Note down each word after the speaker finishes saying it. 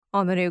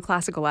On the new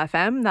Classical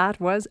FM, that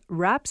was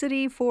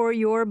Rhapsody for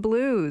Your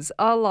Blues,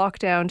 a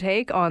lockdown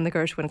take on the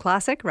Gershwin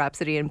classic,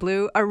 Rhapsody in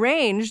Blue,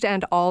 arranged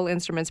and all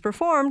instruments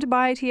performed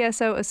by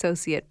TSO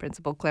Associate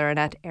Principal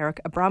Clarinet Eric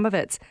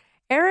Abramovitz.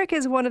 Eric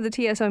is one of the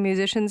TSO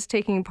musicians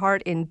taking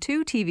part in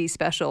 2 TV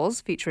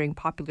specials featuring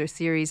popular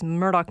series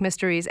Murdoch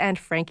Mysteries and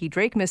Frankie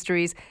Drake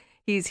Mysteries.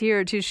 He's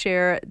here to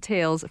share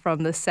tales from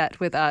the set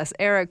with us.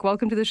 Eric,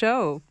 welcome to the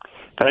show.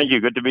 Thank you.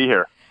 Good to be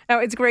here. Now,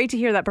 it's great to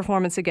hear that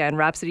performance again,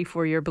 Rhapsody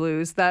for Your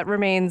Blues. That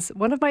remains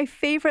one of my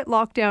favorite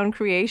lockdown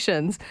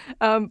creations.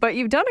 But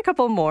you've done a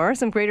couple more,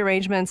 some great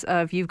arrangements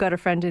of You've Got a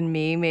Friend in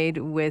Me, made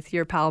with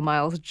your pal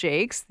Miles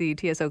Jakes, the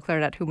TSO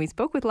clarinet whom we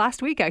spoke with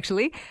last week,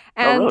 actually.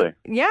 And, really?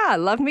 Yeah,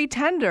 Love Me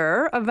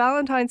Tender, a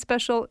Valentine's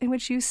special in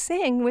which you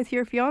sing with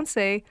your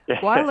fiancé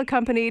while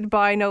accompanied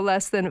by no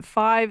less than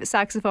 5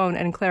 saxophone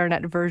and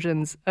clarinet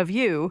versions of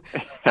you.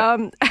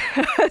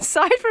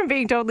 Aside from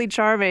being totally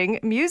charming,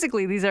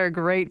 musically, these are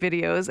great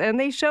videos. And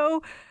they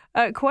show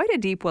quite a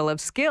deep well of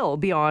skill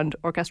beyond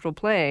orchestral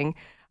playing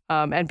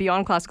and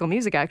beyond classical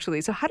music,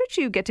 actually. So how did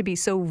you get to be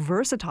so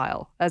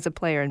versatile as a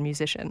player and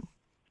musician?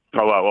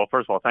 Oh, wow. Well,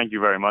 first of all, thank you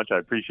very much. I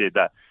appreciate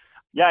that.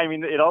 Yeah, I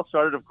mean, it all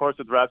started, of course,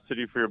 with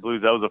Rhapsody for Your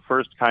Blues. That was the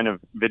first kind of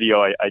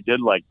video I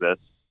did like this.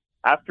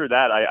 After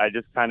that, I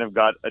just kind of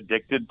got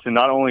addicted to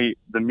not only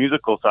the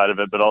musical side of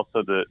it, but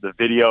also the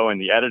video and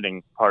the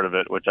editing part of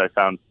it, which I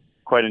found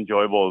quite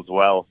enjoyable as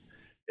well.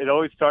 It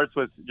always starts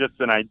with just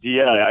an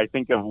idea. I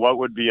think of what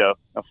would be a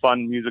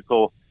fun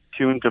musical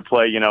tune to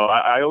play. You know,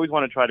 I always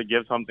want to try to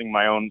give something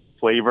my own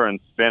flavor and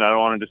spin. I don't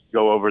want to just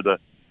go over the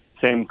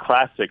same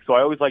classic. So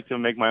I always like to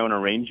make my own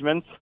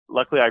arrangements.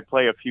 Luckily, I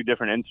play a few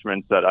different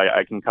instruments that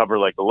I can cover,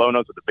 like the low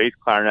notes with the bass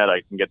clarinet.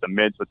 I can get the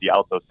mids with the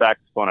alto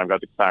saxophone. I've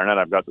got the clarinet.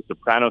 I've got the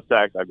soprano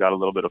sax. I've got a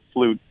little bit of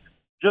flute.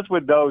 Just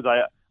with those,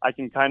 I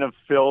can kind of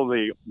fill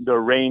the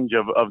range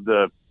of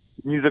the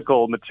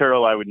musical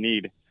material I would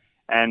need.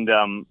 And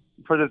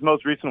for this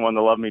most recent one,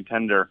 the Love Me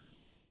Tender,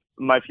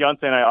 my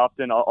fiance and I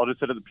often, I'll just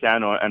sit at the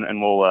piano and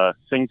we'll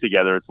sing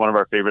together. It's one of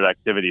our favorite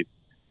activities.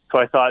 So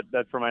I thought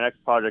that for my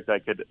next project, I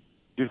could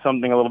do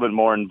something a little bit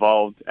more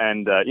involved.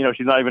 And, you know,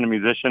 she's not even a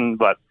musician,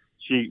 but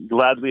she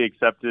gladly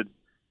accepted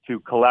to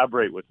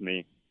collaborate with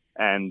me.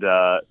 And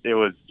it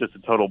was just a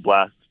total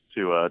blast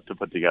to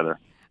put together.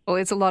 Well,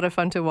 it's a lot of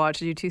fun to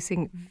watch. You two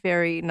sing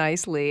very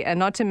nicely. And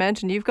not to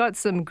mention, you've got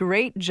some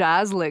great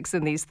jazz licks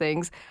in these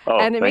things. Oh,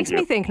 and it makes you.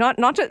 me think, not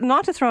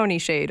to throw any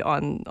shade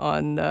on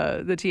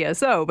the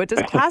TSO, but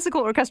does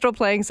classical orchestral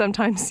playing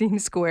sometimes seem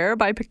square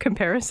by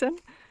comparison?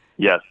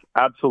 Yes,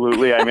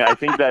 absolutely. I mean, I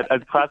think that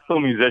as classical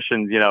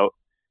musicians, you know,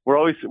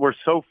 we're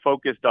so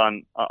focused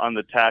on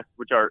the tasks,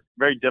 which are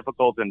very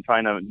difficult, and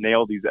trying to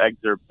nail these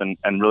excerpts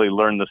and really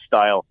learn the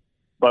style.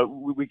 But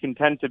we can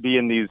tend to be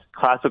in these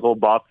classical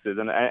boxes.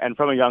 And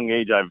from a young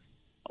age, I've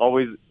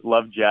always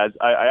loved jazz.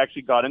 I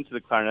actually got into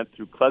the clarinet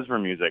through klezmer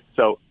music.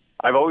 So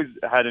I've always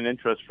had an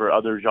interest for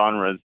other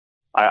genres.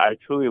 I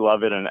truly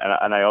love it, and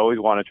I always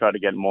want to try to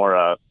get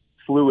more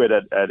fluid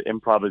at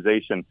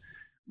improvisation.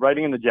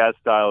 Writing in the jazz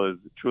style is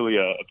truly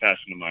a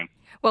passion of mine.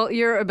 Well,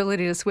 your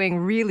ability to swing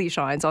really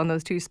shines on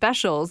those 2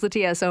 specials the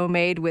TSO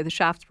made with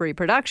Shaftesbury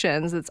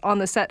Productions. It's on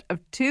the set of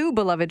 2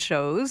 beloved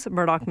shows,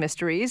 Murdoch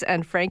Mysteries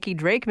and Frankie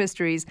Drake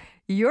Mysteries.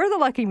 You're the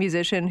lucky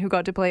musician who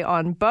got to play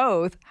on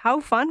both. How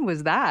fun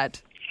was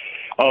that?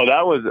 Oh,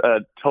 that was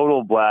a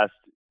total blast.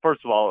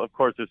 First of all, of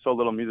course, there's so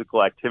little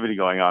musical activity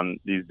going on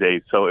these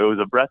days. So it was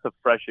a breath of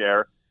fresh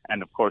air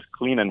and, of course,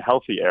 clean and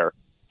healthy air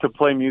to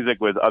play music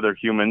with other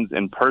humans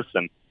in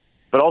person.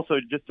 But also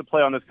just to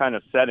play on this kind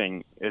of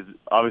setting is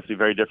obviously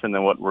very different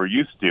than what we're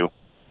used to.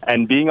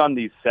 And being on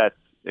these sets,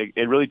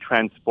 it really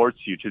transports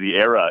you to the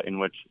era in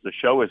which the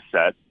show is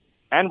set.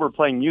 And we're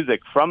playing music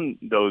from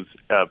those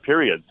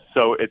periods.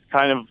 So it's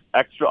kind of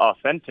extra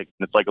authentic.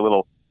 It's like a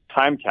little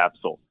time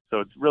capsule. So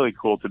it's really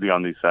cool to be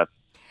on these sets.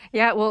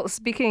 Yeah, well,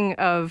 speaking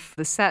of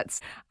the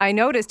sets, I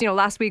noticed,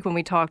 last week when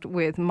we talked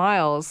with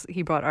Miles,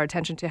 he brought our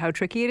attention to how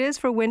tricky it is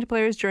for wind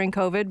players during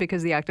COVID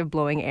because the act of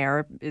blowing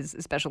air is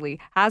especially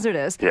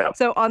hazardous. Yeah.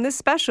 So on this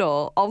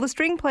special, all the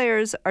string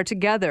players are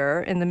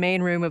together in the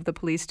main room of the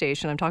police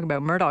station. I'm talking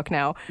about Murdoch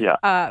now. Yeah.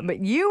 But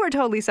you were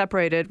totally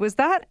separated. Was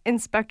that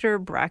Inspector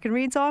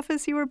Brackenreed's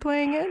office you were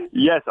playing in?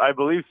 Yes, I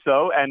believe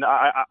so. And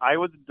I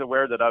wasn't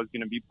aware that I was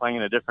going to be playing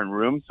in a different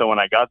room. So when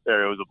I got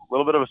there, it was a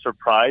little bit of a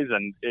surprise.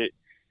 And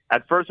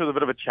at first, it was a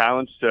bit of a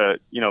challenge to,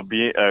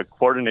 be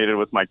coordinated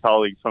with my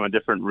colleagues from a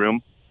different room.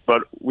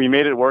 But we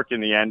made it work in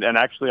the end. And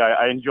actually,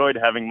 I enjoyed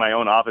having my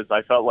own office.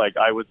 I felt like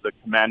I was the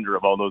commander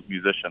of all those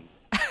musicians.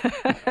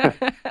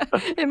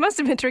 It must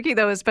have been tricky,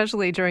 though,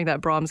 especially during that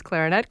Brahms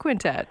clarinet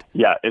quintet.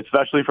 Yeah,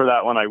 especially for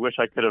that one. I wish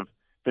I could have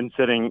been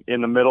sitting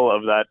in the middle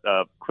of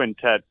that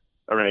quintet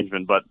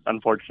arrangement. But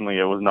unfortunately,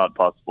 it was not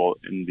possible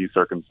in these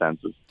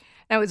circumstances.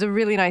 Now, it's a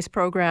really nice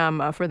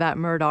program for that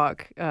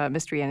Murdoch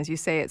mystery. And as you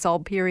say, it's all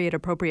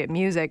period-appropriate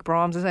music.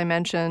 Brahms, as I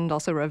mentioned,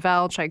 also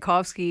Ravel,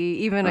 Tchaikovsky,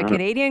 even a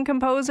Canadian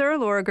composer,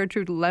 Laura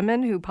Gertrude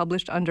Lemon, who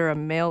published under a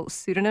male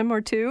pseudonym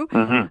or two.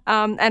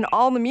 And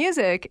all the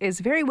music is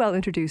very well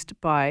introduced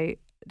by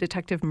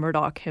Detective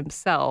Murdoch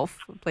himself,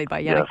 played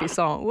by Yannick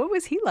Bisson. What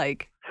was he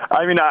like?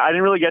 I mean, I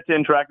didn't really get to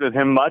interact with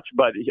him much,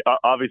 but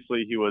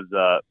obviously he was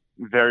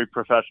very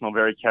professional,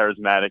 very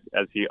charismatic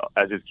as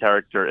his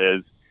character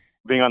is.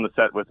 Being on the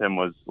set with him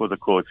was a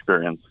cool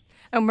experience.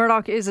 Now,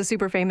 Murdoch is a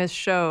super famous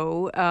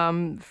show.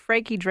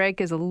 Frankie Drake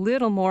is a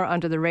little more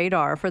under the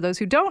radar. For those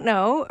who don't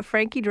know,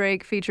 Frankie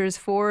Drake features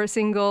 4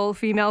 single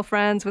female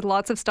friends with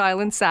lots of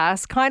style and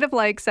sass, kind of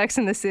like Sex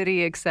and the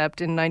City,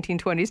 except in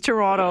 1920s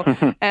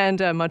Toronto. And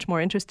much more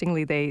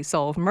interestingly, they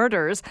solve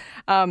murders.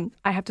 I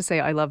have to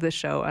say, I love this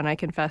show, and I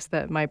confess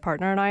that my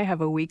partner and I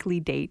have a weekly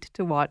date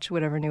to watch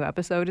whatever new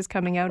episode is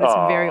coming out. It's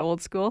very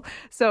old school.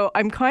 So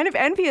I'm kind of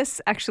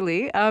envious,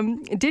 actually.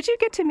 Did you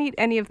get to meet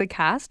any of the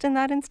cast in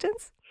that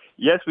instance?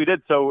 Yes, we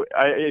did. So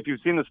if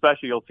you've seen the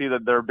special, you'll see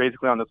that they're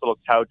basically on this little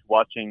couch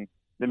watching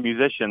the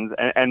musicians.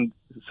 And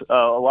a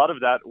lot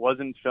of that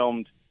wasn't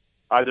filmed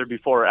either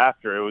before or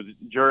after. It was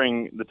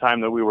during the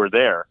time that we were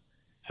there.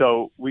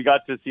 So we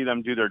got to see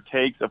them do their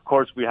takes. Of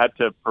course, we had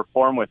to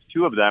perform with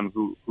 2 of them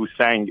who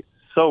sang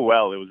so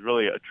well. It was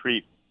really a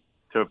treat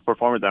to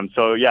perform with them.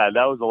 So, yeah,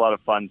 that was a lot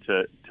of fun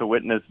to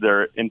witness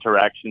their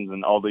interactions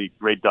and all the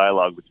great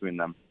dialogue between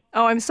them.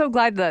 Oh, I'm so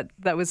glad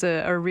that was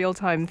a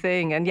real-time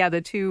thing. And yeah,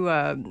 the 2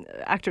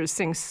 actors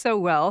sing so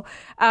well.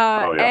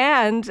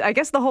 And I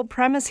guess the whole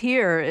premise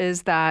here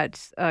is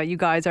that you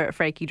guys are at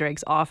Frankie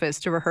Drake's office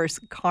to rehearse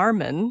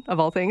Carmen, of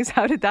all things.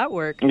 How did that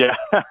work? Yeah,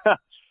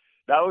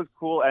 that was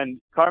cool. And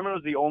Carmen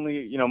was the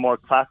only, more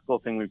classical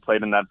thing we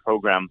played in that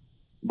program.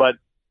 But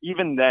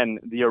even then,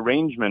 the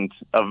arrangement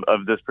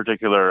of this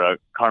particular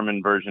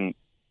Carmen version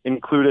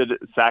included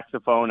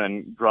saxophone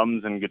and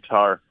drums and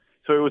guitar.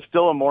 So it was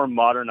still a more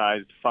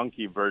modernized,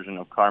 funky version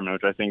of Carmen,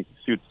 which I think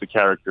suits the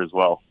character as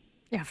well.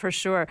 Yeah, for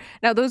sure.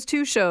 Now, those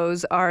 2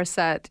 shows are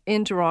set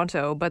in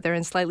Toronto, but they're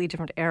in slightly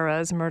different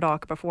eras.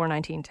 Murdoch before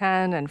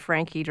 1910 and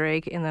Frankie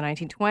Drake in the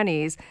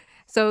 1920s.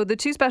 So the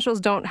 2 specials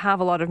don't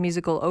have a lot of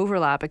musical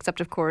overlap, except,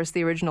 of course,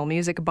 the original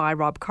music by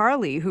Rob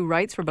Carley, who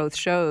writes for both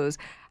shows.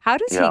 How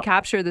does he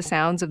capture the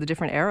sounds of the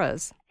different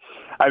eras?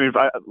 I mean,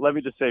 let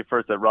me just say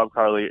first that Rob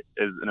Carley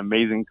is an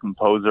amazing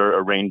composer,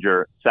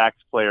 arranger, sax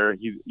player.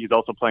 He's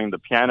also playing the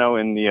piano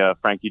in the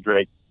Frankie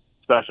Drake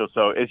special.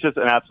 So it's just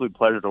an absolute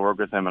pleasure to work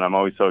with him, and I'm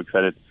always so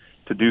excited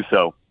to do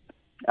so.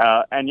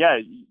 And yeah,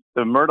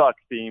 the Murdoch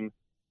theme is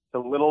a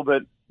little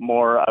bit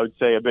more, I would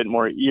say, a bit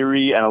more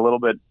eerie and a little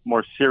bit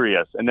more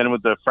serious. And then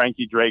with the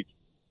Frankie Drake,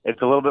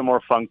 it's a little bit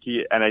more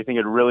funky, and I think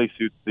it really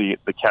suits the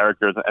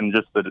characters and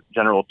just the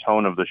general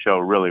tone of the show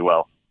really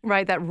well.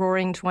 Right, that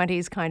roaring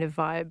 20s kind of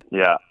vibe.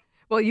 Yeah.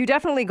 Well, you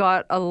definitely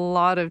got a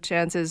lot of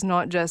chances,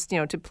 not just,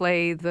 to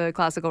play the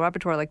classical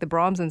repertoire like the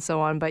Brahms and so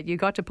on, but you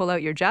got to pull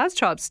out your jazz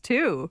chops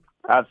too.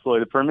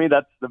 Absolutely. For me,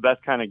 that's the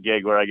best kind of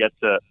gig where I get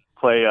to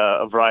play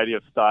a variety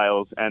of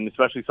styles, and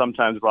especially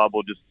sometimes Rob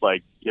will just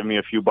give me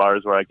a few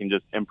bars where I can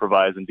just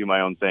improvise and do my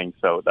own thing.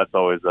 So that's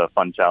always a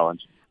fun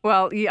challenge.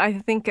 Well, I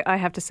think I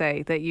have to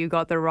say that you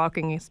got the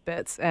rockingest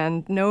bits,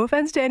 and no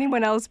offense to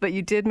anyone else, but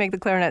you did make the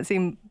clarinet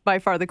seem by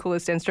far the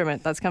coolest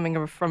instrument that's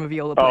coming from a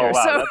viola player.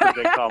 Oh, wow, that's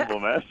a big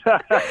compliment.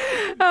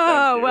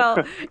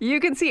 Well,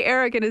 you can see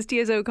Eric and his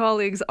TSO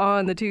colleagues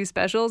on the 2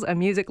 specials, A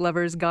Music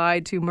Lover's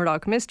Guide to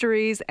Murdoch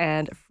Mysteries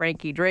and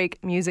Frankie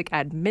Drake, Music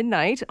at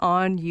Midnight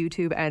on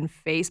YouTube and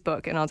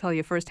Facebook. And I'll tell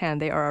you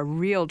firsthand, they are a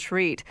real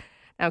treat.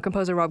 Now,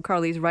 composer Rob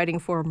Carley's writing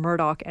for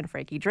Murdoch and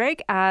Frankie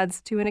Drake adds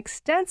to an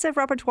extensive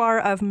repertoire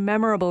of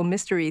memorable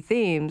mystery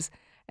themes.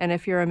 And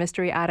if you're a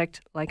mystery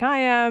addict like I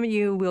am,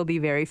 you will be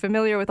very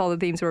familiar with all the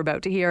themes we're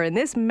about to hear in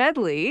this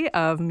medley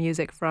of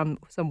music from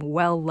some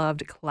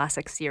well-loved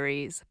classic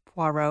series.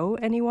 Poirot,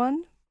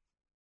 anyone?